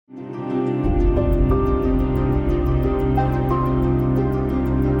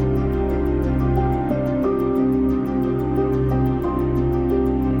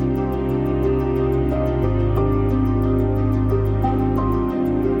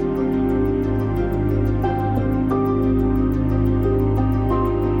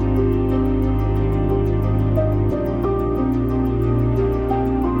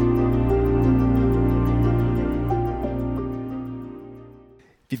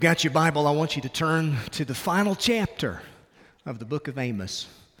you've got your Bible, I want you to turn to the final chapter of the book of Amos.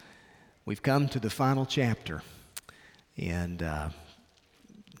 We've come to the final chapter. And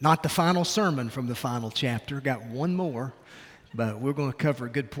not the final sermon from the final chapter. Got one more, but we're going to cover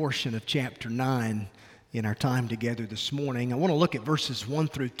a good portion of chapter 9 in our time together this morning. I want to look at verses 1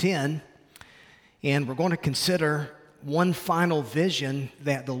 through 10, and we're going to consider one final vision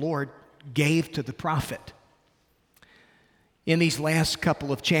that the Lord gave to the prophet. In these last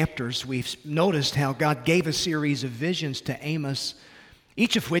couple of chapters, we've noticed how God gave a series of visions to Amos,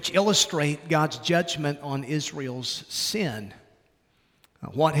 each of which illustrate God's judgment on Israel's sin.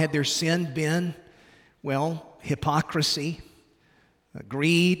 What had their sin been? Well, hypocrisy,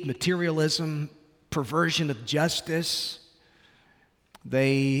 greed, materialism, perversion of justice.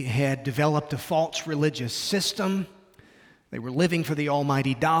 They had developed a false religious system. They were living for the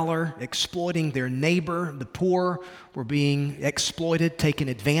almighty dollar, exploiting their neighbor. The poor were being exploited, taken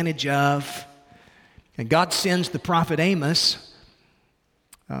advantage of. And God sends the prophet Amos,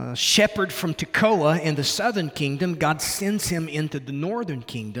 a shepherd from Tekoa in the southern kingdom. God sends him into the northern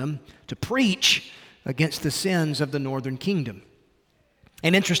kingdom to preach against the sins of the northern kingdom.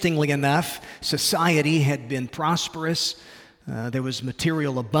 And interestingly enough, society had been prosperous. There was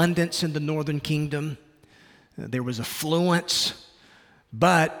material abundance in the northern kingdom. There was affluence,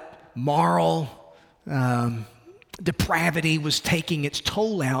 but moral depravity was taking its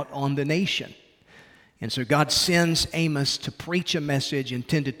toll out on the nation. And so God sends Amos to preach a message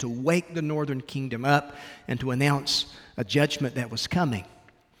intended to wake the northern kingdom up and to announce a judgment that was coming.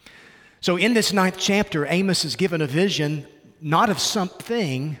 So in this 9th chapter, Amos is given a vision, not of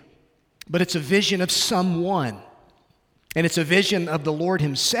something, but it's a vision of someone. And it's a vision of the Lord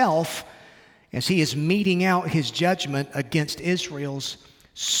himself as he is meting out his judgment against Israel's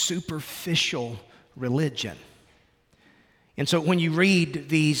superficial religion. And so when you read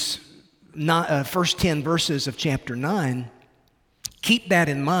these first 10 verses of chapter 9, keep that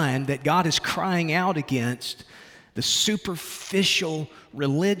in mind, that God is crying out against the superficial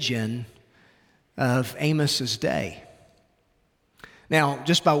religion of Amos's day. Now,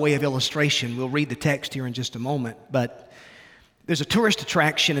 just by way of illustration, we'll read the text here in just a moment, but there's a tourist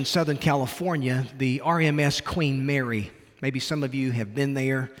attraction in Southern California, the RMS Queen Mary. Maybe some of you have been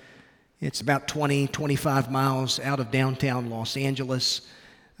there. It's about 25 miles out of downtown Los Angeles,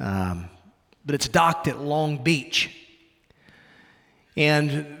 but it's docked at Long Beach.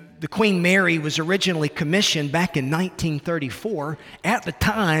 And the Queen Mary was originally commissioned back in 1934. At the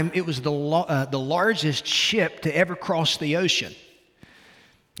time, it was the largest ship to ever cross the ocean.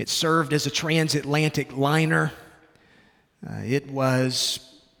 It served as a transatlantic liner. It was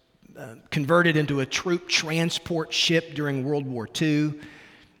converted into a troop transport ship during World War II,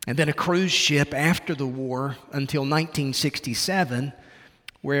 and then a cruise ship after the war until 1967,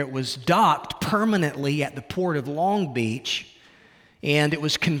 where it was docked permanently at the port of Long Beach, and it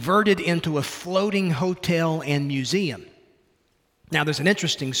was converted into a floating hotel and museum. Now, there's an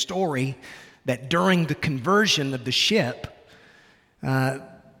interesting story that during the conversion of the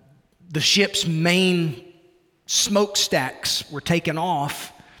ship's main smokestacks were taken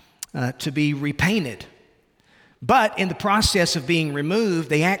off to be repainted. But in the process of being removed,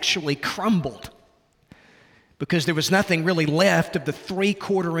 they actually crumbled because there was nothing really left of the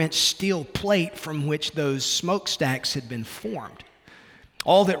 3/4-inch steel plate from which those smokestacks had been formed.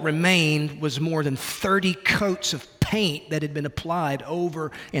 All that remained was more than 30 coats of paint that had been applied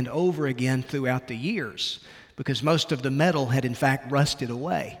over and over again throughout the years because most of the metal had in fact rusted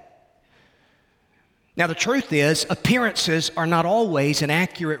away. Now, the truth is, appearances are not always an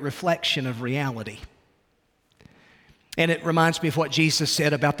accurate reflection of reality. And it reminds me of what Jesus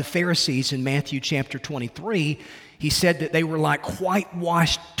said about the Pharisees in Matthew chapter 23. He said that they were like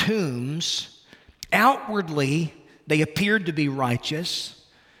whitewashed tombs. Outwardly, they appeared to be righteous,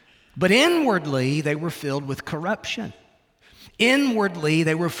 but inwardly, they were filled with corruption. Inwardly,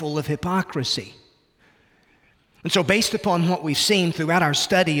 they were full of hypocrisy. And so based upon what we've seen throughout our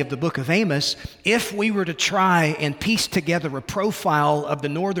study of the book of Amos, if we were to try and piece together a profile of the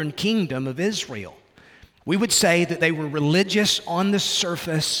northern kingdom of Israel, we would say that they were religious on the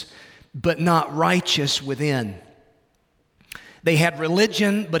surface, but not righteous within. They had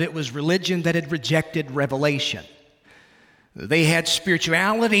religion, but it was religion that had rejected revelation. They had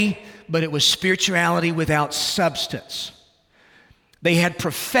spirituality, but it was spirituality without substance. They had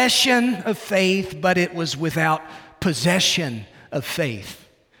profession of faith, but it was without possession of faith.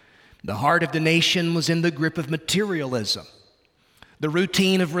 The heart of the nation was in the grip of materialism. The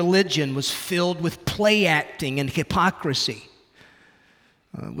routine of religion was filled with play acting and hypocrisy.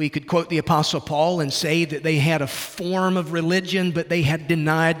 We could quote the Apostle Paul and say that they had a form of religion, but they had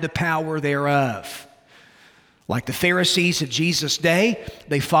denied the power thereof. Like the Pharisees of Jesus' day,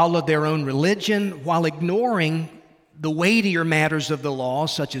 they followed their own religion while ignoring the weightier matters of the law,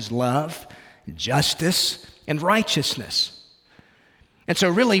 such as love, justice, and righteousness. And so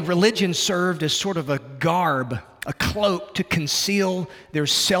really, religion served as sort of a garb, a cloak to conceal their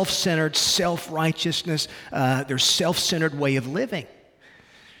self-centered, self-righteousness, their self-centered way of living.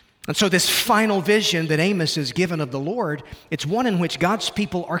 And so this final vision that Amos is given of the Lord, it's one in which God's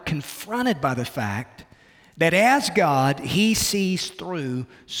people are confronted by the fact that as God, He sees through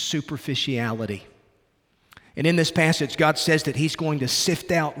superficiality. And in this passage, God says that He's going to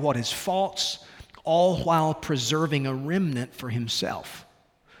sift out what is false, all while preserving a remnant for Himself.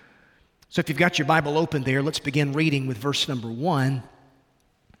 So if you've got your Bible open there, let's begin reading with verse number 1.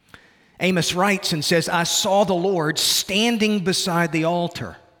 Amos writes and says, I saw the Lord standing beside the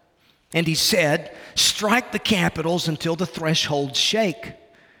altar. And He said, strike the capitals until the thresholds shake,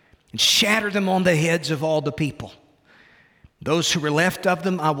 and shatter them on the heads of all the people. Those who are left of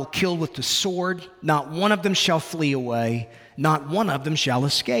them I will kill with the sword. Not one of them shall flee away. Not one of them shall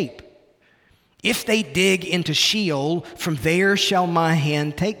escape. If they dig into Sheol, from there shall my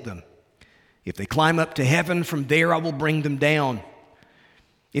hand take them. If they climb up to heaven, from there I will bring them down.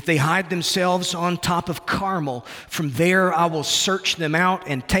 If they hide themselves on top of Carmel, from there I will search them out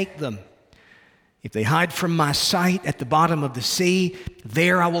and take them. If they hide from my sight at the bottom of the sea,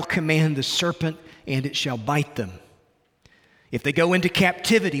 there I will command the serpent, and it shall bite them. If they go into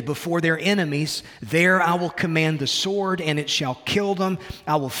captivity before their enemies, there I will command the sword, and it shall kill them.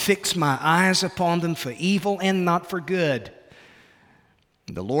 I will fix my eyes upon them for evil and not for good.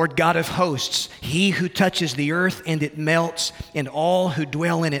 The Lord God of hosts, He who touches the earth and it melts, and all who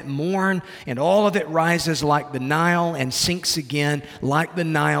dwell in it mourn, and all of it rises like the Nile and sinks again like the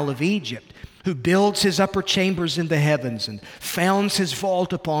Nile of Egypt, who builds His upper chambers in the heavens and founds His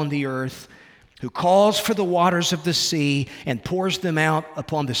vault upon the earth, who calls for the waters of the sea and pours them out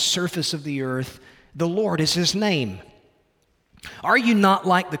upon the surface of the earth. The Lord is His name. Are you not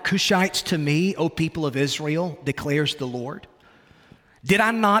like the Cushites to me, O people of Israel, declares the Lord? Did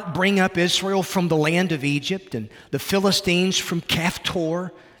I not bring up Israel from the land of Egypt, and the Philistines from Caphtor,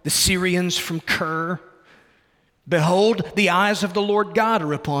 the Syrians from Kir? Behold, the eyes of the Lord God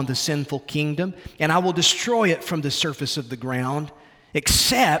are upon the sinful kingdom, and I will destroy it from the surface of the ground,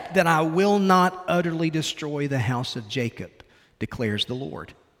 except that I will not utterly destroy the house of Jacob, declares the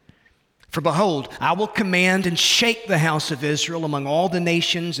Lord. For behold, I will command and shake the house of Israel among all the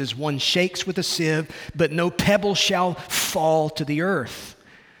nations as one shakes with a sieve, but no pebble shall fall to the earth.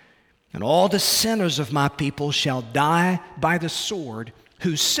 And all the sinners of my people shall die by the sword,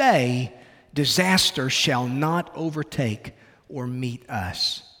 who say, disaster shall not overtake or meet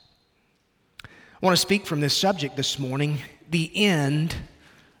us. I want to speak from this subject this morning, the end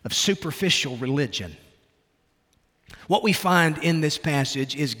of superficial religion. What we find in this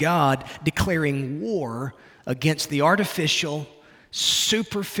passage is God declaring war against the artificial,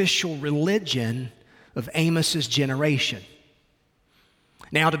 superficial religion of Amos's generation.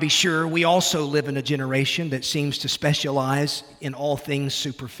 Now, to be sure, we also live in a generation that seems to specialize in all things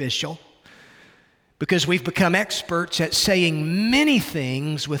superficial, because we've become experts at saying many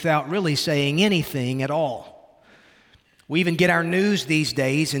things without really saying anything at all. We even get our news these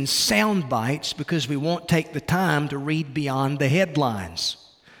days in sound bites because we won't take the time to read beyond the headlines.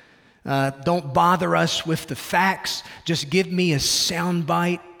 Don't bother us with the facts. Just give me a sound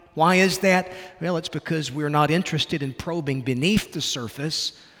bite. Why is that? Well, it's because we're not interested in probing beneath the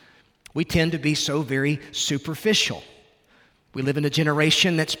surface. We tend to be so very superficial. We live in a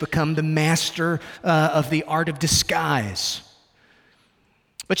generation that's become the master of the art of disguise.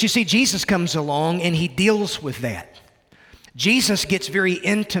 But you see, Jesus comes along and He deals with that. Jesus gets very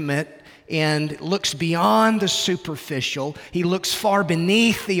intimate and looks beyond the superficial. He looks far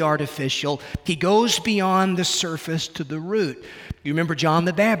beneath the artificial. He goes beyond the surface to the root. You remember John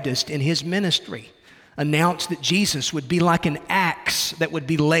the Baptist in his ministry announced that Jesus would be like an axe that would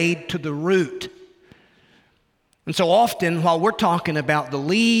be laid to the root. And so often, while we're talking about the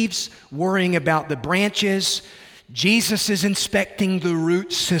leaves, worrying about the branches, Jesus is inspecting the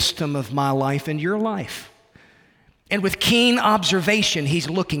root system of my life and your life. And with keen observation, He's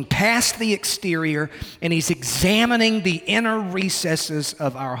looking past the exterior and He's examining the inner recesses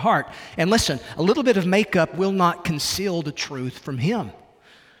of our heart. And listen, a little bit of makeup will not conceal the truth from Him.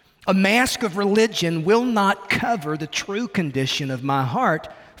 A mask of religion will not cover the true condition of my heart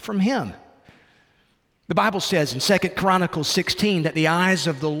from Him. The Bible says in 2 Chronicles 16 that the eyes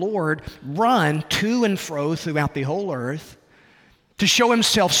of the Lord run to and fro throughout the whole earth to show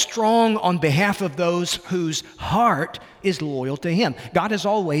himself strong on behalf of those whose heart is loyal to him. God is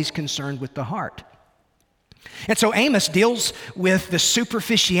always concerned with the heart. And so Amos deals with the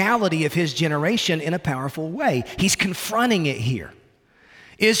superficiality of his generation in a powerful way. He's confronting it here.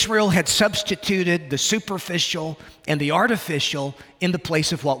 Israel had substituted the superficial and the artificial in the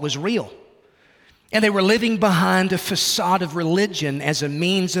place of what was real. And they were living behind a facade of religion as a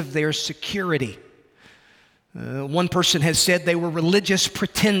means of their security. One person has said they were religious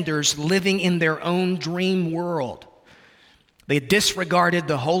pretenders living in their own dream world. They disregarded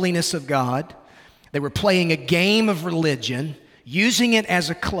the holiness of God. They were playing a game of religion, using it as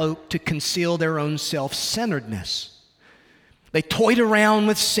a cloak to conceal their own self-centeredness. They toyed around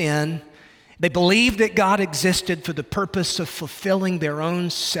with sin. They believed that God existed for the purpose of fulfilling their own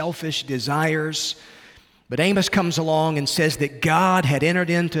selfish desires. But Amos comes along and says that God had entered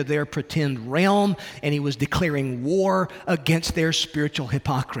into their pretend realm and he was declaring war against their spiritual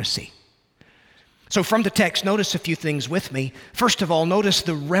hypocrisy. So from the text, notice a few things with me. First of all, notice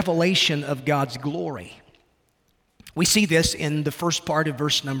the revelation of God's glory. We see this in the first part of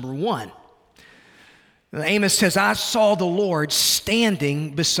verse number 1. Amos says, I saw the Lord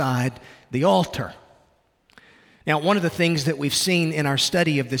standing beside the altar. Now, one of the things that we've seen in our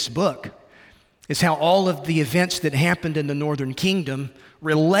study of this book is how all of the events that happened in the northern kingdom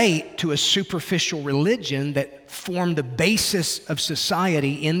relate to a superficial religion that formed the basis of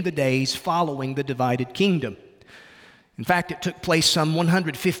society in the days following the divided kingdom. In fact, it took place some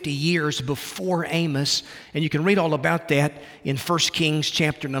 150 years before Amos, and you can read all about that in 1 Kings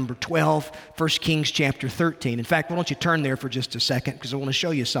chapter number 12, 1 Kings chapter 13. In fact, why don't you turn there for just a second, because I want to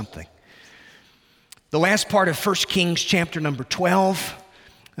show you something. The last part of 1 Kings chapter number 12,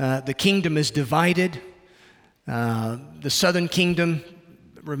 the kingdom is divided. The southern kingdom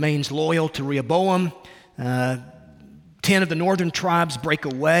remains loyal to Rehoboam. 10 of the northern tribes break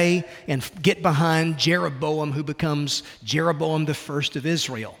away and get behind Jeroboam, who becomes Jeroboam the first of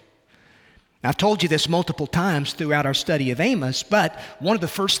Israel. Now, I've told you this multiple times throughout our study of Amos, but one of the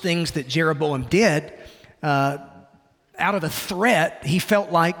first things that Jeroboam did, out of a threat, he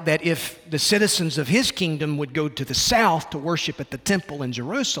felt like that if the citizens of his kingdom would go to the south to worship at the temple in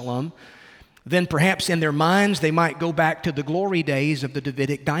Jerusalem, then perhaps in their minds they might go back to the glory days of the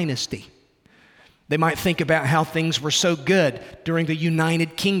Davidic dynasty. They might think about how things were so good during the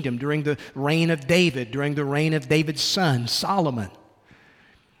United Kingdom, during the reign of David, during the reign of David's son, Solomon.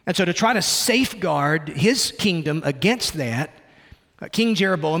 And so to try to safeguard his kingdom against that, King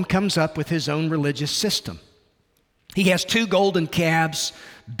Jeroboam comes up with his own religious system. He has 2 golden calves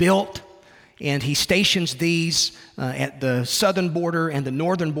built, and he stations these at the southern border and the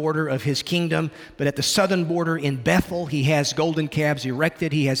northern border of his kingdom. But at the southern border in Bethel, he has golden calves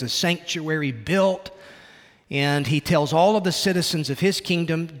erected. He has a sanctuary built. And he tells all of the citizens of his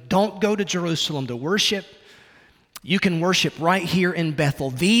kingdom, don't go to Jerusalem to worship. You can worship right here in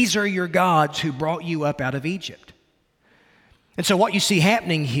Bethel. These are your gods who brought you up out of Egypt. And so what you see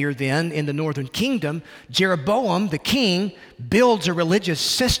happening here then in the northern kingdom, Jeroboam, the king, builds a religious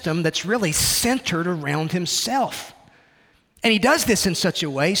system that's really centered around himself. And he does this in such a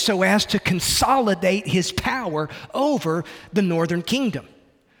way so as to consolidate his power over the northern kingdom.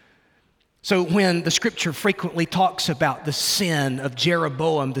 So when the scripture frequently talks about the sin of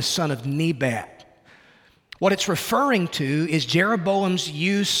Jeroboam, the son of Nebat, what it's referring to is Jeroboam's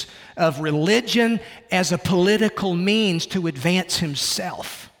use of religion as a political means to advance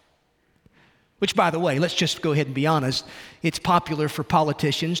himself. Which, by the way, let's just go ahead and be honest, it's popular for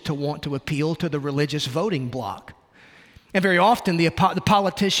politicians to want to appeal to the religious voting bloc. And very often the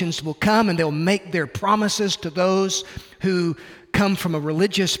politicians will come and they'll make their promises to those who come from a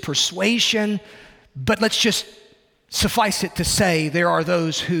religious persuasion, but let's just suffice it to say there are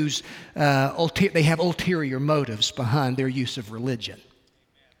those whose they have ulterior motives behind their use of religion.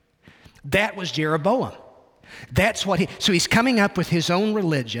 That was Jeroboam. That's what so he's coming up with his own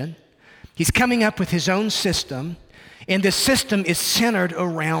religion. He's coming up with his own system, and this system is centered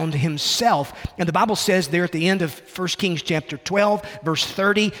around himself. And the Bible says there at the end of 1 Kings chapter 12, verse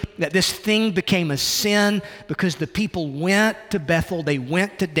 30, that this thing became a sin because the people went to Bethel, they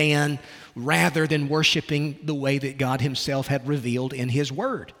went to Dan, rather than worshiping the way that God himself had revealed in his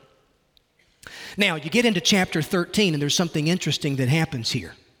word. Now, you get into chapter 13, and there's something interesting that happens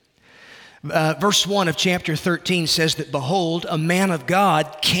here. Verse 1 of chapter 13 says that, behold, a man of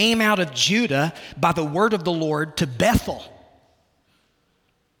God came out of Judah by the word of the Lord to Bethel.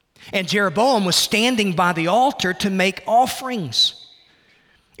 And Jeroboam was standing by the altar to make offerings.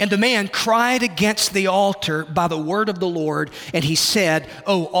 And the man cried against the altar by the word of the Lord, and he said,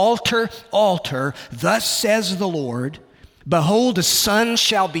 O altar, altar, thus says the Lord, Behold, a son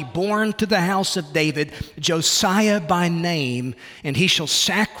shall be born to the house of David, Josiah by name, and he shall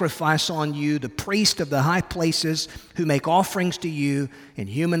sacrifice on you the priest of the high places who make offerings to you, and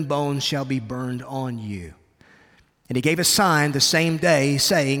human bones shall be burned on you. And he gave a sign the same day,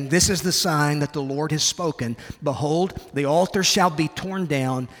 saying, This is the sign that the Lord has spoken. Behold, the altar shall be torn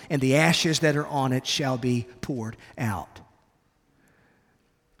down, and the ashes that are on it shall be poured out.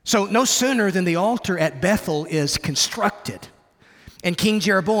 So no sooner than the altar at Bethel is constructed, and King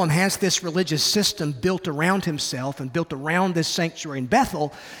Jeroboam has this religious system built around himself and built around this sanctuary in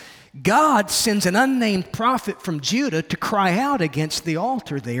Bethel, God sends an unnamed prophet from Judah to cry out against the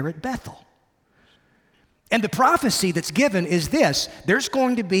altar there at Bethel. And the prophecy that's given is this: there's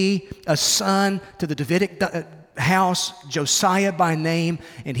going to be a son to the Davidic house, Josiah by name,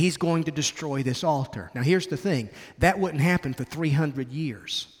 and he's going to destroy this altar. Now here's the thing, that wouldn't happen for 300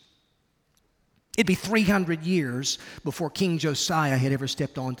 years. It'd be 300 years before King Josiah had ever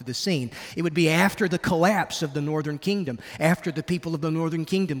stepped onto the scene. It would be after the collapse of the northern kingdom, after the people of the northern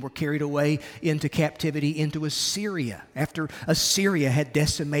kingdom were carried away into captivity into Assyria, after Assyria had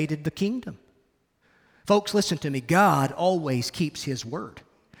decimated the kingdom. Folks, listen to me. God always keeps His word.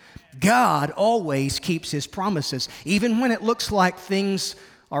 God always keeps His promises. Even when it looks like things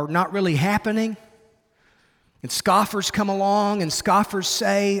are not really happening, and scoffers come along and scoffers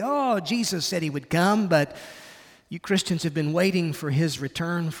say, oh, Jesus said He would come, but you Christians have been waiting for His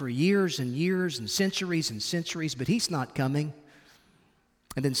return for years and years and centuries, but He's not coming.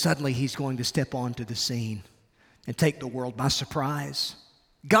 And then suddenly He's going to step onto the scene and take the world by surprise.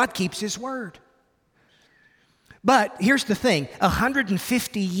 God keeps His word. But here's the thing,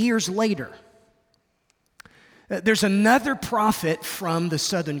 150 years later, there's another prophet from the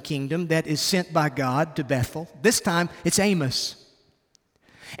southern kingdom that is sent by God to Bethel. This time, it's Amos.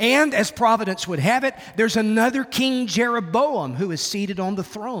 And as providence would have it, there's another King Jeroboam who is seated on the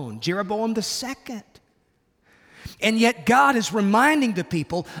throne, Jeroboam II. And yet God is reminding the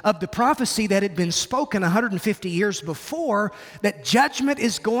people of the prophecy that had been spoken 150 years before, that judgment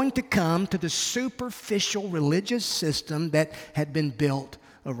is going to come to the superficial religious system that had been built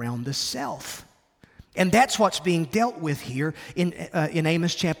around the self. And that's what's being dealt with here in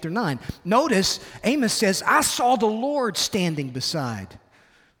Amos chapter 9. Notice, Amos says, I saw the Lord standing beside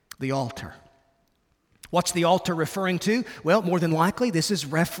the altar. What's the altar referring to? Well, more than likely, this is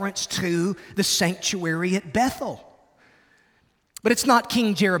reference to the sanctuary at Bethel. But it's not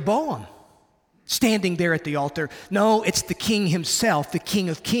King Jeroboam standing there at the altar. No, it's the king himself, the King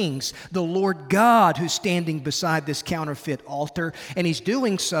of Kings, the Lord God, who's standing beside this counterfeit altar, and He's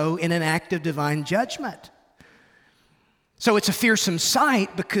doing so in an act of divine judgment. So it's a fearsome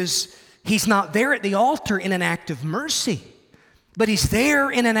sight because He's not there at the altar in an act of mercy, but He's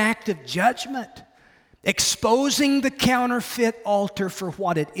there in an act of judgment, exposing the counterfeit altar for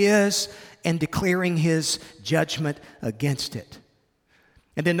what it is and declaring His judgment against it.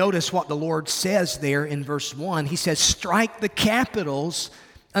 And then notice what the Lord says there in verse 1. He says, strike the capitals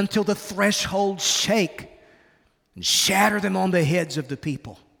until the thresholds shake and shatter them on the heads of the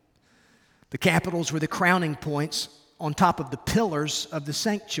people. The capitals were the crowning points on top of the pillars of the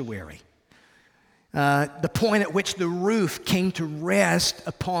sanctuary. The point at which the roof came to rest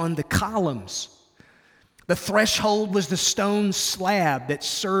upon the columns. The threshold was the stone slab that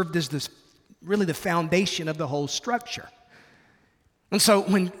served as really the foundation of the whole structure. And so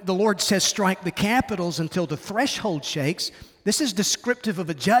when the Lord says strike the capitals until the threshold shakes, this is descriptive of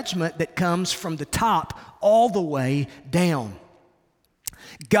a judgment that comes from the top all the way down.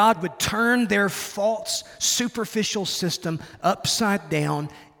 God would turn their false, superficial system upside down,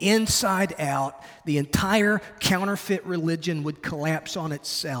 inside out. The entire counterfeit religion would collapse on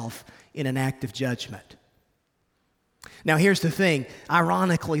itself in an act of judgment. Now here's the thing.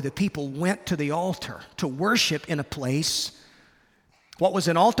 Ironically, the people went to the altar to worship in a place. What was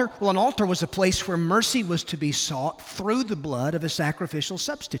an altar? Well, an altar was a place where mercy was to be sought through the blood of a sacrificial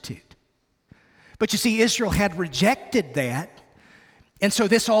substitute. But you see, Israel had rejected that, and so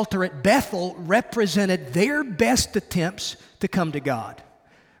this altar at Bethel represented their best attempts to come to God,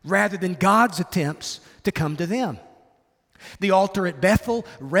 rather than God's attempts to come to them. The altar at Bethel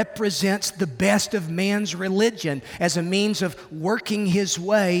represents the best of man's religion as a means of working his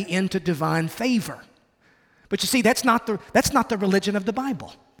way into divine favor. But you see, that's not the religion of the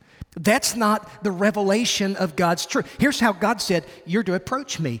Bible. That's not the revelation of God's truth. Here's how God said, you're to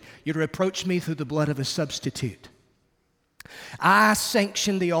approach me. You're to approach me through the blood of a substitute. I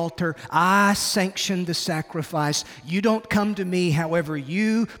sanction the altar. I sanction the sacrifice. You don't come to me however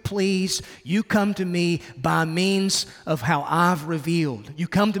you please. You come to me by means of how I've revealed. You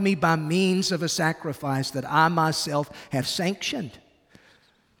come to me by means of a sacrifice that I myself have sanctioned.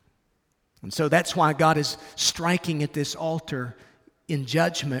 And so that's why God is striking at this altar in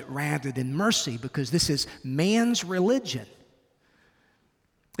judgment rather than mercy, because this is man's religion.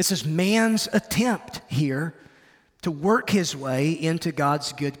 This is man's attempt here to work his way into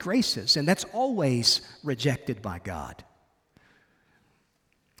God's good graces, and that's always rejected by God.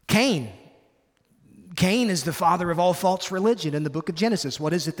 Cain is the father of all false religion in the book of Genesis.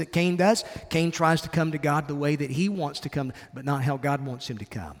 What is it that Cain does? Cain tries to come to God the way that he wants to come, but not how God wants him to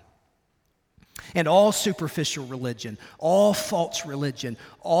come. And all superficial religion, all false religion,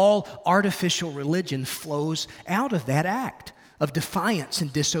 all artificial religion flows out of that act of defiance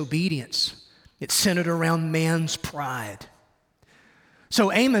and disobedience. It's centered around man's pride.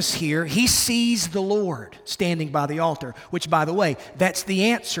 So Amos here, he sees the Lord standing by the altar, which, by the way, that's the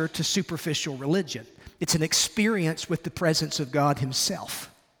answer to superficial religion. It's an experience with the presence of God himself.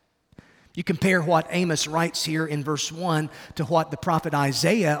 You compare what Amos writes here in verse 1 to what the prophet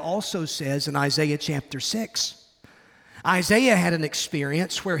Isaiah also says in Isaiah chapter 6. Isaiah had an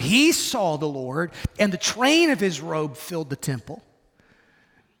experience where he saw the Lord and the train of his robe filled the temple.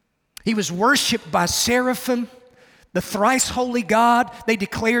 He was worshiped by seraphim, the thrice holy God. They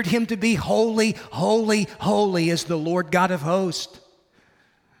declared him to be holy, holy, holy is the Lord God of hosts.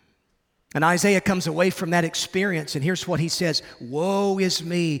 And Isaiah comes away from that experience, and here's what he says: "Woe is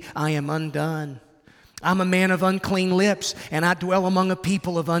me, I am undone. I'm a man of unclean lips, and I dwell among a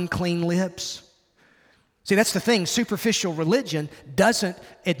people of unclean lips." See, that's the thing. Superficial religion doesn't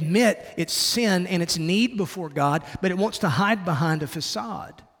admit its sin and its need before God, but it wants to hide behind a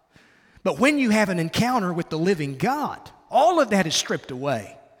facade. But when you have an encounter with the living God, all of that is stripped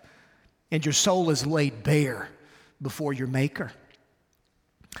away, and your soul is laid bare before your Maker.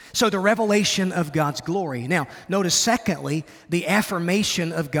 So the revelation of God's glory. Now, notice secondly, the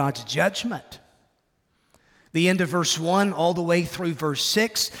affirmation of God's judgment. The end of verse 1 all the way through verse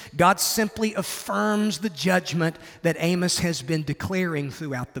 6, God simply affirms the judgment that Amos has been declaring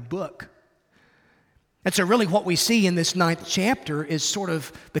throughout the book. And so really what we see in this 9th chapter is sort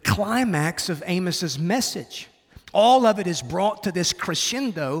of the climax of Amos's message. All of it is brought to this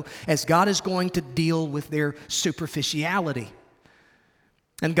crescendo as God is going to deal with their superficiality.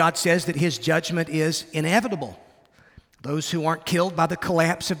 And God says that his judgment is inevitable. Those who aren't killed by the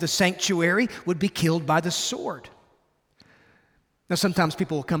collapse of the sanctuary would be killed by the sword. Now sometimes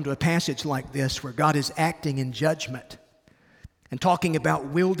people will come to a passage like this where God is acting in judgment and talking about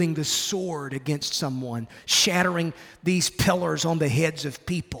wielding the sword against someone, shattering these pillars on the heads of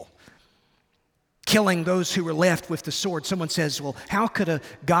people, killing those who were left with the sword. Someone says, well, how could a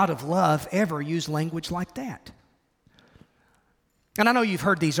God of love ever use language like that? And I know you've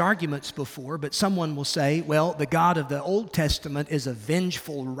heard these arguments before, but someone will say, well, the God of the Old Testament is a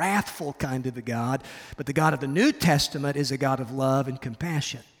vengeful, wrathful kind of a God, but the God of the New Testament is a God of love and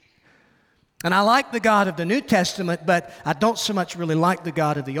compassion. And I like the God of the New Testament, but I don't so much really like the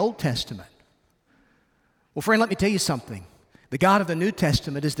God of the Old Testament. Well, friend, let me tell you something. The God of the New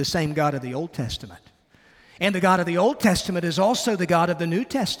Testament is the same God of the Old Testament. And the God of the Old Testament is also the God of the New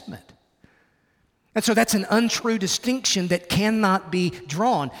Testament. And so that's an untrue distinction that cannot be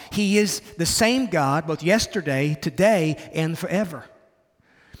drawn. He is the same God both yesterday, today, and forever.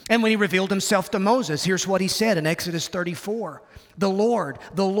 And when he revealed himself to Moses, here's what he said in Exodus 34. The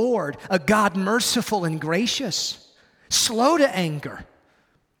Lord, a God merciful and gracious, slow to anger,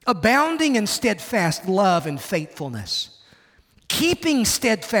 abounding in steadfast love and faithfulness, keeping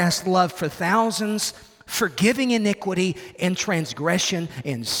steadfast love for thousands, forgiving iniquity and transgression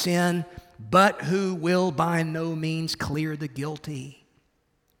and sin, but who will by no means clear the guilty.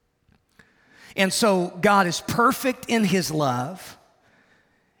 And so God is perfect in his love,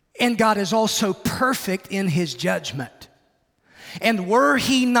 and God is also perfect in his judgment. And were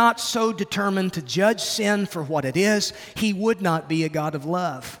he not so determined to judge sin for what it is, he would not be a God of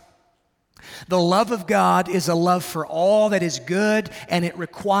love. The love of God is a love for all that is good, and it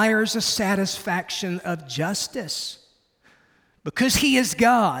requires a satisfaction of justice. Because he is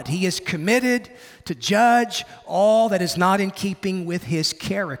God, he is committed to judge all that is not in keeping with his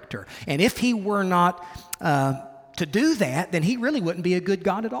character. And if he were not to do that, then he really wouldn't be a good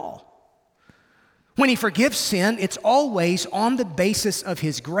God at all. When he forgives sin, it's always on the basis of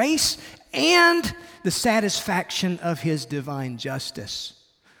his grace and the satisfaction of his divine justice.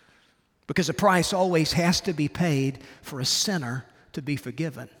 Because a price always has to be paid for a sinner to be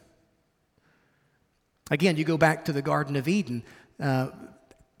forgiven. Again, you go back to the Garden of Eden.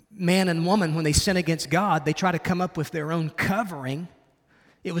 Man and woman, when they sin against God, they try to come up with their own covering.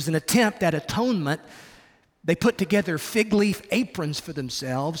 It was an attempt at atonement. They put together fig leaf aprons for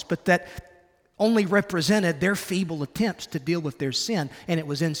themselves, but that only represented their feeble attempts to deal with their sin, and it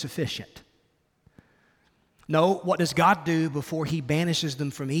was insufficient. No, what does God do before He banishes them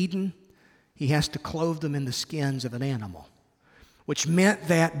from Eden? He has to clothe them in the skins of an animal, which meant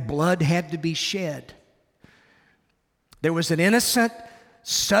that blood had to be shed. There was an innocent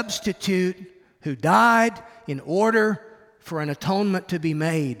substitute who died in order for an atonement to be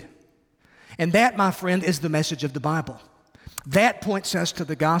made. And that, my friend, is the message of the Bible. That points us to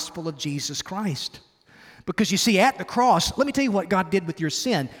the gospel of Jesus Christ. Because you see, at the cross, let me tell you what God did with your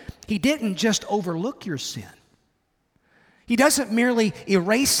sin. He didn't just overlook your sin. He doesn't merely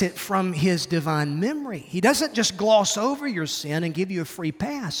erase it from His divine memory. He doesn't just gloss over your sin and give you a free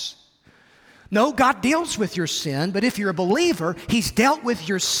pass. No, God deals with your sin, but if you're a believer, He's dealt with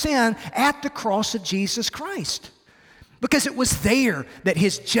your sin at the cross of Jesus Christ. Because it was there that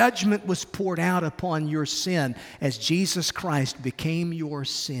His judgment was poured out upon your sin as Jesus Christ became your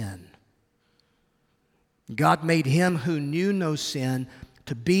sin. God made Him who knew no sin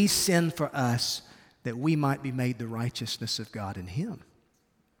to be sin for us, that we might be made the righteousness of God in Him.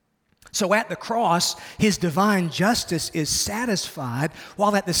 So at the cross, His divine justice is satisfied,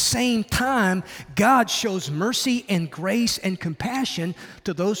 while at the same time, God shows mercy and grace and compassion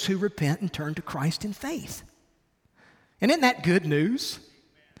to those who repent and turn to Christ in faith. And isn't that good news?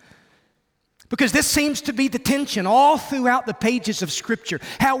 Because this seems to be the tension all throughout the pages of Scripture.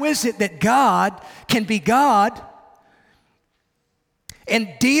 How is it that God can be God and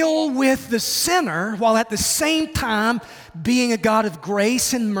deal with the sinner while at the same time being a God of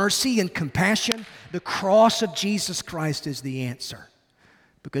grace and mercy and compassion? The cross of Jesus Christ is the answer.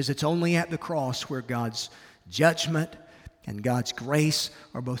 Because it's only at the cross where God's judgment and God's grace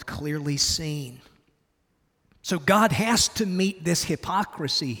are both clearly seen. So God has to meet this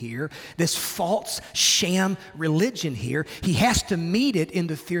hypocrisy here, this false sham religion here. He has to meet it in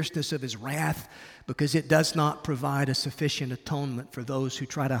the fierceness of His wrath, because it does not provide a sufficient atonement for those who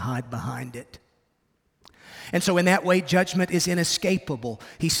try to hide behind it. And so in that way, judgment is inescapable.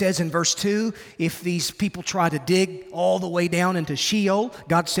 He says in verse 2, if these people try to dig all the way down into Sheol,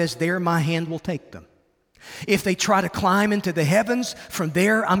 God says, there my hand will take them. If they try to climb into the heavens, from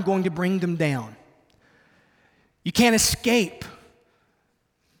there I'm going to bring them down. You can't escape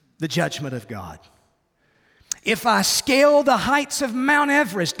the judgment of God. If I scale the heights of Mount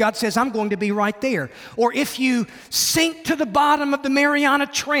Everest, God says, I'm going to be right there. Or if you sink to the bottom of the Mariana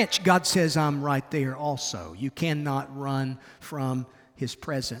Trench, God says, I'm right there also. You cannot run from His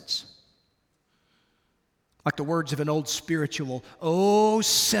presence. Like the words of an old spiritual, oh,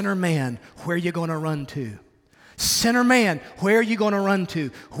 sinner man, where are you going to run to? Sinner man, where are you going to run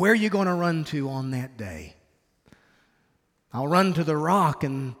to? Where are you going to run to on that day? I'll run to the rock,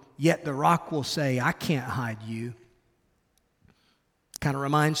 and yet the rock will say, I can't hide you. Kind of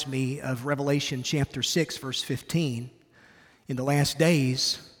reminds me of Revelation chapter 6, verse 15. In the last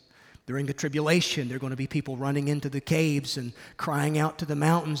days, during the tribulation, there are going to be people running into the caves and crying out to the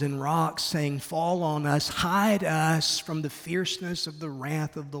mountains and rocks, saying, fall on us, hide us from the fierceness of the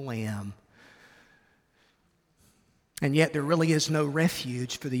wrath of the Lamb. And yet there really is no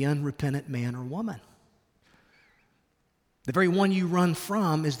refuge for the unrepentant man or woman. The very one you run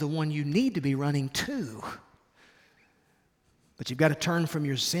from is the one you need to be running to. But you've got to turn from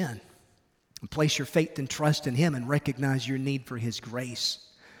your sin and place your faith and trust in Him and recognize your need for His grace.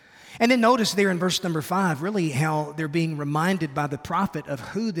 And then notice there in verse number 5, really how they're being reminded by the prophet of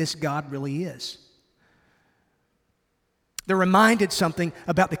who this God really is. They're reminded something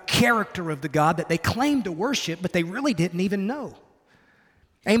about the character of the God that they claim to worship, but they really didn't even know.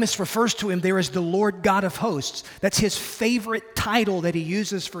 Amos refers to Him there as the Lord God of hosts. That's his favorite title that he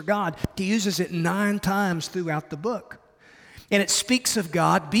uses for God. He uses it 9 times throughout the book. And it speaks of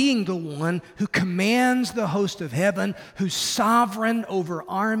God being the one who commands the host of heaven, who's sovereign over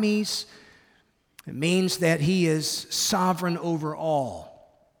armies. It means that He is sovereign over all.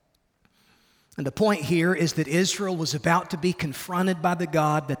 And the point here is that Israel was about to be confronted by the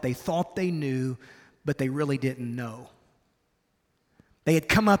God that they thought they knew, but they really didn't know. They had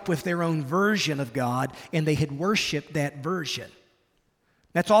come up with their own version of God, and they had worshiped that version.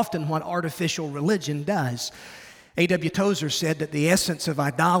 That's often what artificial religion does. A.W. Tozer said that the essence of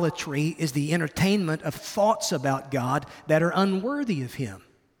idolatry is the entertainment of thoughts about God that are unworthy of Him.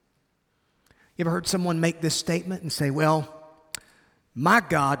 You ever heard someone make this statement and say, well, my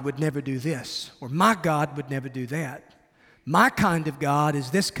God would never do this, or my God would never do that? My kind of God is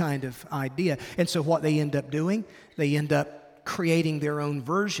this kind of idea. And so what they end up doing, they end up creating their own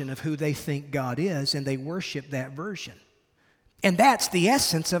version of who they think God is, and they worship that version. And that's the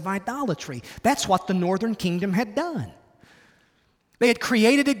essence of idolatry. That's what the northern kingdom had done. They had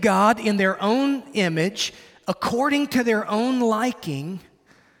created a God in their own image, according to their own liking.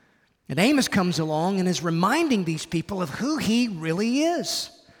 And Amos comes along and is reminding these people of who he really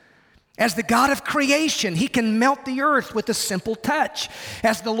is. As the God of creation, he can melt the earth with a simple touch.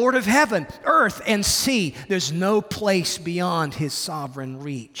 As the Lord of heaven, earth and sea, there's no place beyond his sovereign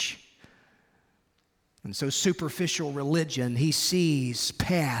reach. And so superficial religion, he sees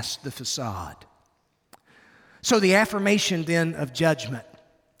past the facade. So the affirmation then of judgment,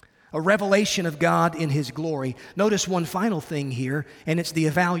 a revelation of God in his glory. Notice one final thing here, and it's the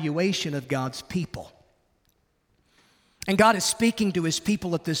evaluation of God's people. And God is speaking to his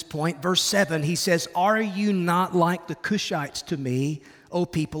people at this point. Verse 7, he says, "Are you not like the Cushites to me, O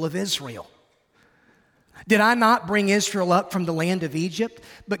people of Israel? Did I not bring Israel up from the land of Egypt?"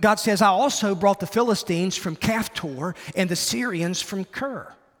 But God says, "I also brought the Philistines from Caphtor and the Syrians from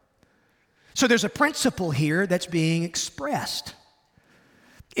Kir." So there's a principle here that's being expressed.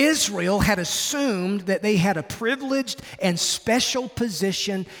 Israel had assumed that they had a privileged and special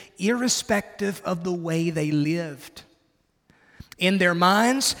position irrespective of the way they lived. In their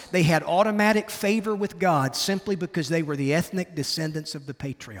minds, they had automatic favor with God simply because they were the ethnic descendants of the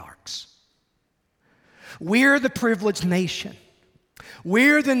patriarchs. We're the privileged nation.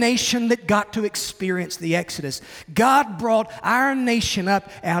 We're the nation that got to experience the Exodus. God brought our nation up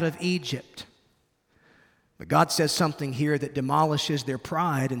out of Egypt. But God says something here that demolishes their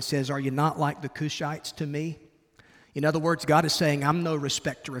pride and says, "Are you not like the Cushites to me?" In other words, God is saying, I'm no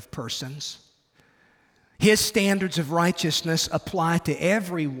respecter of persons. His standards of righteousness apply to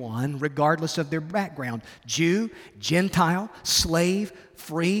everyone, regardless of their background. Jew, Gentile, slave,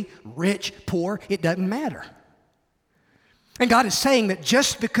 free, rich, poor, it doesn't matter. And God is saying that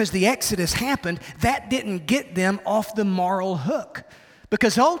just because the Exodus happened, that didn't get them off the moral hook.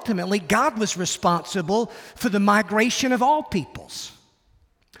 Because ultimately, God was responsible for the migration of all peoples.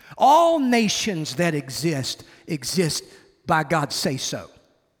 All nations that exist by God's say-so.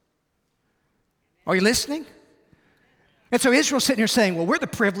 Are you listening? And so Israel's sitting here saying, well, we're the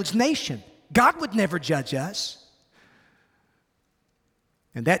privileged nation. God would never judge us.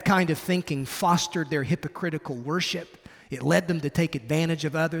 And that kind of thinking fostered their hypocritical worship. It led them to take advantage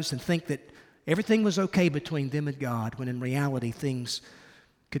of others and think that everything was okay between them and God, when in reality things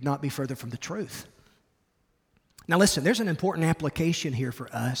could not be further from the truth. Now listen, there's an important application here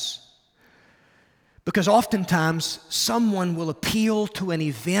for us. Because oftentimes someone will appeal to an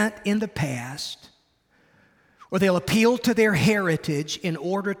event in the past, or they'll appeal to their heritage in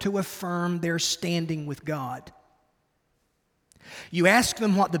order to affirm their standing with God. You ask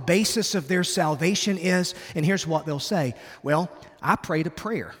them what the basis of their salvation is, and here's what they'll say. Well, I prayed a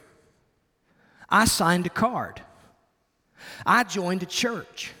prayer. I signed a card. I joined a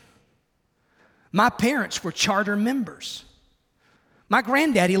church. My parents were charter members. My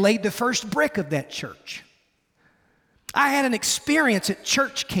granddaddy laid the first brick of that church. I had an experience at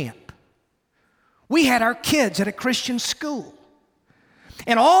church camp. We had our kids at a Christian school.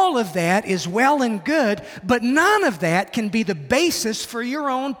 And all of that is well and good, but none of that can be the basis for your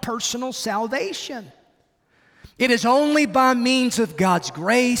own personal salvation. It is only by means of God's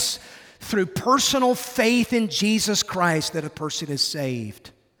grace, through personal faith in Jesus Christ, that a person is saved.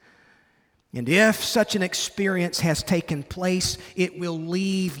 And if such an experience has taken place, it will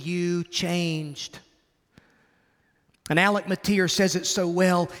leave you changed. And Alec Motyer says it so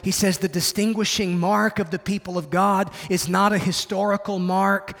well. He says the distinguishing mark of the people of God is not a historical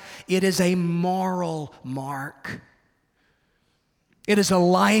mark, it is a moral mark. It is a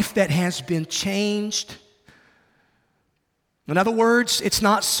life that has been changed. In other words, it's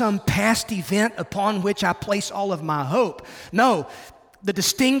not some past event upon which I place all of my hope. No, the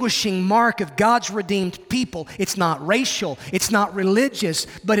distinguishing mark of God's redeemed people, it's not racial, it's not religious,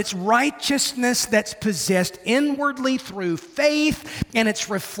 but it's righteousness that's possessed inwardly through faith, and it's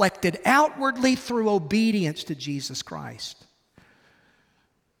reflected outwardly through obedience to Jesus Christ.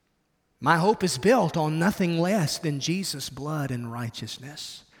 My hope is built on nothing less than Jesus' blood and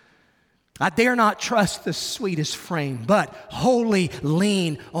righteousness. I dare not trust the sweetest frame, but wholly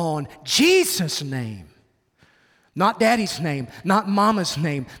lean on Jesus' name. Not daddy's name, not mama's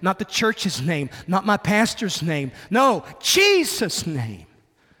name, not the church's name, not my pastor's name. No, Jesus' name.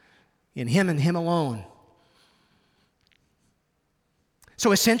 In him and him alone.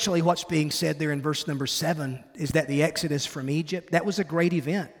 So essentially what's being said there in verse number 7 is that the Exodus from Egypt, that was a great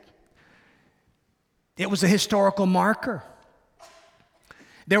event. It was a historical marker.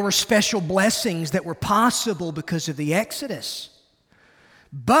 There were special blessings that were possible because of the Exodus.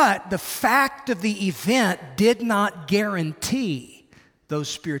 But the fact of the event did not guarantee those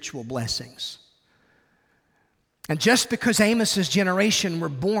spiritual blessings. And just because Amos's generation were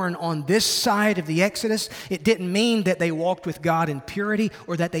born on this side of the Exodus, it didn't mean that they walked with God in purity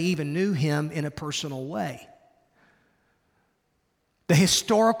or that they even knew Him in a personal way. The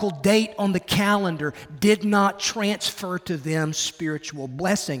historical date on the calendar did not transfer to them spiritual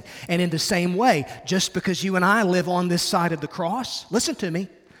blessing. And in the same way, just because you and I live on this side of the cross, listen to me,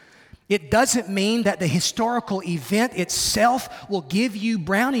 it doesn't mean that the historical event itself will give you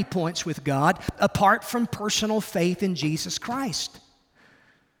brownie points with God apart from personal faith in Jesus Christ.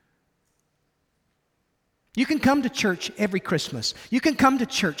 You can come to church every Christmas. You can come to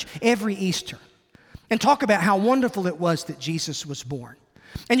church every Easter and talk about how wonderful it was that Jesus was born.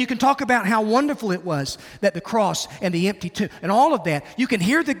 And you can talk about how wonderful it was that the cross and the empty tomb and all of that. You can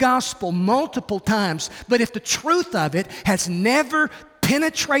hear the gospel multiple times, but if the truth of it has never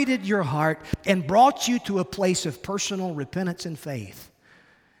penetrated your heart and brought you to a place of personal repentance and faith,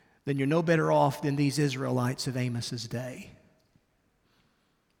 then you're no better off than these Israelites of Amos's day.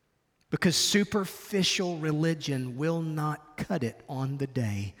 Because superficial religion will not cut it on the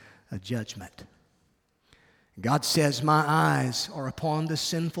day of judgment. God says, my eyes are upon the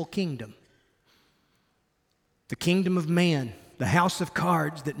sinful kingdom, the kingdom of man, the house of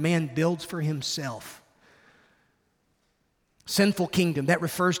cards that man builds for himself. Sinful kingdom, that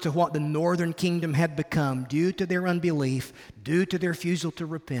refers to what the northern kingdom had become due to their unbelief, due to their refusal to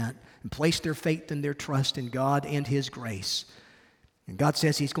repent and place their faith and their trust in God and His grace. And God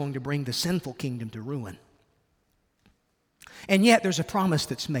says He's going to bring the sinful kingdom to ruin. And yet there's a promise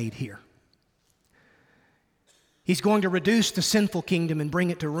that's made here. He's going to reduce the sinful kingdom and bring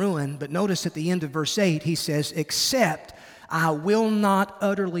it to ruin, but notice at the end of verse 8, He says, except I will not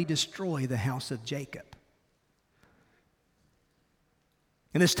utterly destroy the house of Jacob.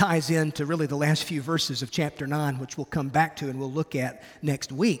 And this ties into really the last few verses of chapter 9, which we'll come back to and we'll look at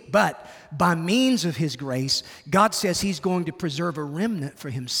next week. But by means of His grace, God says He's going to preserve a remnant for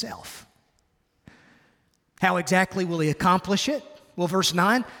Himself. How exactly will He accomplish it? Well, verse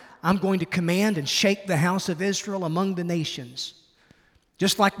 9, I'm going to command and shake the house of Israel among the nations,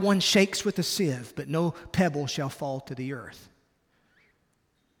 just like one shakes with a sieve, but no pebble shall fall to the earth.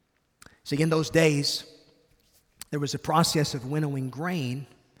 See, in those days, there was a process of winnowing grain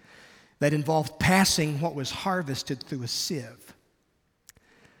that involved passing what was harvested through a sieve.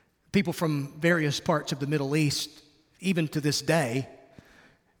 People from various parts of the Middle East, even to this day,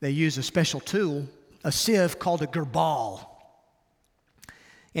 they use a special tool, a sieve called a gerbal.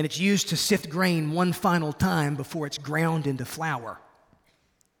 And it's used to sift grain one final time before it's ground into flour.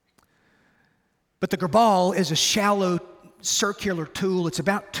 But the gerbal is a shallow circular tool. It's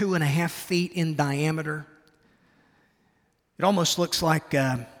about 2.5 feet in diameter. It almost looks like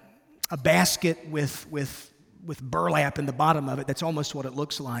a basket with burlap in the bottom of it. That's almost what it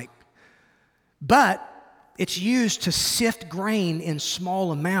looks like. But it's used to sift grain in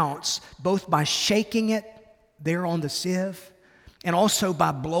small amounts, both by shaking it there on the sieve and also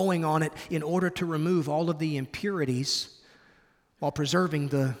by blowing on it in order to remove all of the impurities while preserving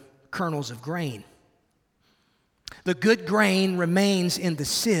the kernels of grain. The good grain remains in the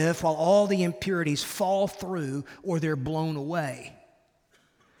sieve while all the impurities fall through or they're blown away.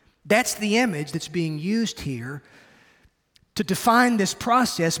 That's the image that's being used here to define this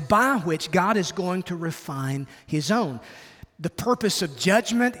process by which God is going to refine His own. The purpose of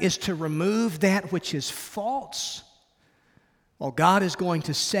judgment is to remove that which is false, while God is going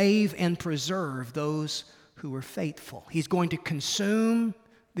to save and preserve those who are faithful. He's going to consume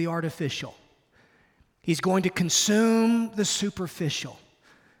the artificial. He's going to consume the superficial,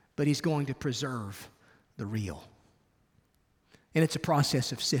 but He's going to preserve the real. And it's a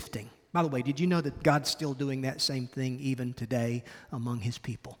process of sifting. By the way, did you know that God's still doing that same thing even today among His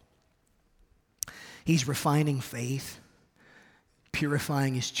people? He's refining faith,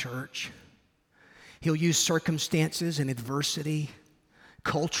 purifying His church. He'll use circumstances and adversity,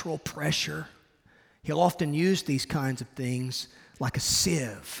 cultural pressure. He'll often use these kinds of things like a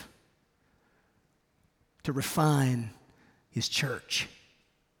sieve to refine His church.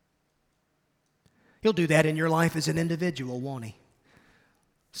 He'll do that in your life as an individual, won't He?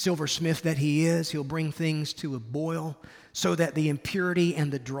 Silversmith that He is, He'll bring things to a boil so that the impurity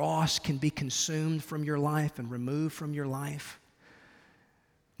and the dross can be consumed from your life and removed from your life.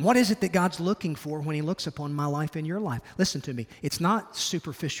 What is it that God's looking for when He looks upon my life and your life? Listen to me. It's not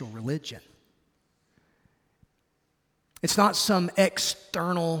superficial religion. It's not some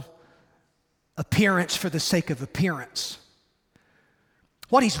external appearance for the sake of appearance.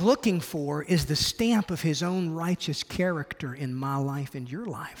 What he's looking for is the stamp of his own righteous character in my life and your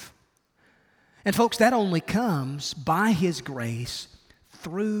life. And folks, that only comes by his grace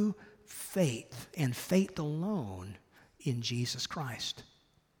through faith, and faith alone in Jesus Christ.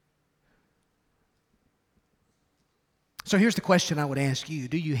 So here's the question I would ask you.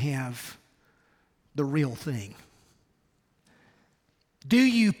 Do you have the real thing? Do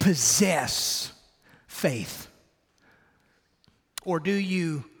you possess faith? Or do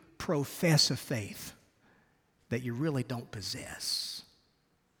you profess a faith that you really don't possess?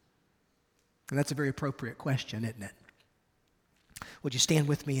 And that's a very appropriate question, isn't it? Would you stand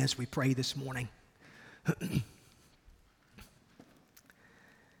with me as we pray this morning?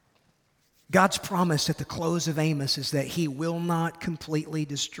 God's promise at the close of Amos is that he will not completely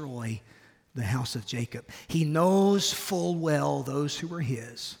destroy the house of Jacob. He knows full well those who are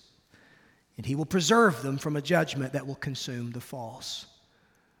his, and he will preserve them from a judgment that will consume the false.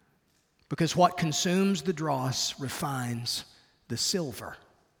 Because what consumes the dross refines the silver.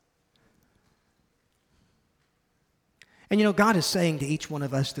 And you know, God is saying to each one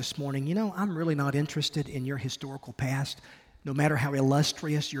of us this morning, you know, I'm really not interested in your historical past, no matter how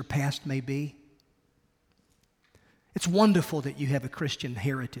illustrious your past may be. It's wonderful that you have a Christian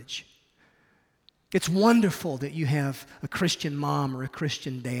heritage. It's wonderful that you have a Christian mom or a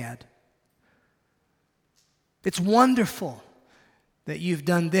Christian dad. It's wonderful that you've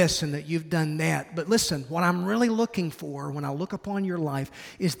done this and that you've done that. But listen, what I'm really looking for when I look upon your life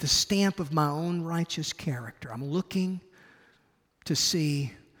is the stamp of my own righteous character. I'm looking to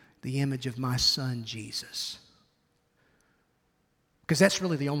see the image of my son, Jesus. Because that's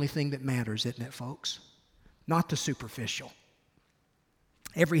really the only thing that matters, isn't it, folks? Not the superficial.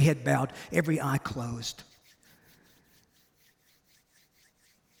 Every head bowed, every eye closed.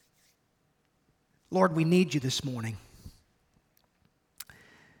 Lord, we need you this morning.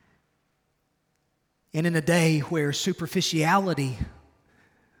 And in a day where superficiality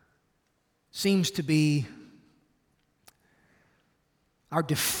seems to be our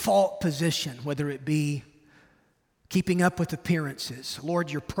default position, whether it be keeping up with appearances, Lord,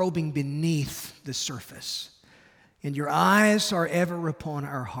 you're probing beneath the surface, and your eyes are ever upon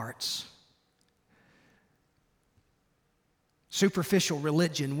our hearts. Superficial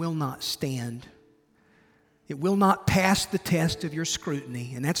religion will not stand. It will not pass the test of your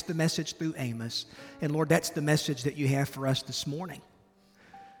scrutiny, and that's the message through Amos. And Lord, that's the message that you have for us this morning.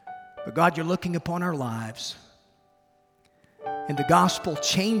 But God, you're looking upon our lives, and the gospel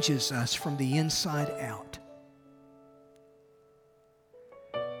changes us from the inside out.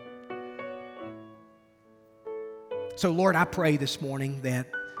 So Lord, I pray this morning that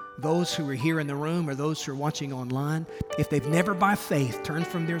those who are here in the room or those who are watching online, if they've never by faith turned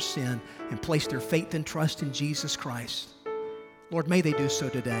from their sin and placed their faith and trust in Jesus Christ, Lord, may they do so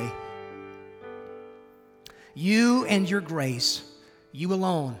today. You and your grace, you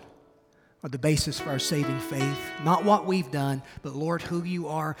alone, are the basis for our saving faith. Not what we've done, but Lord, who you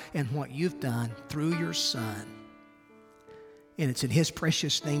are and what you've done through your Son. And it's in his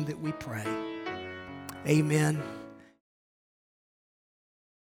precious name that we pray. Amen.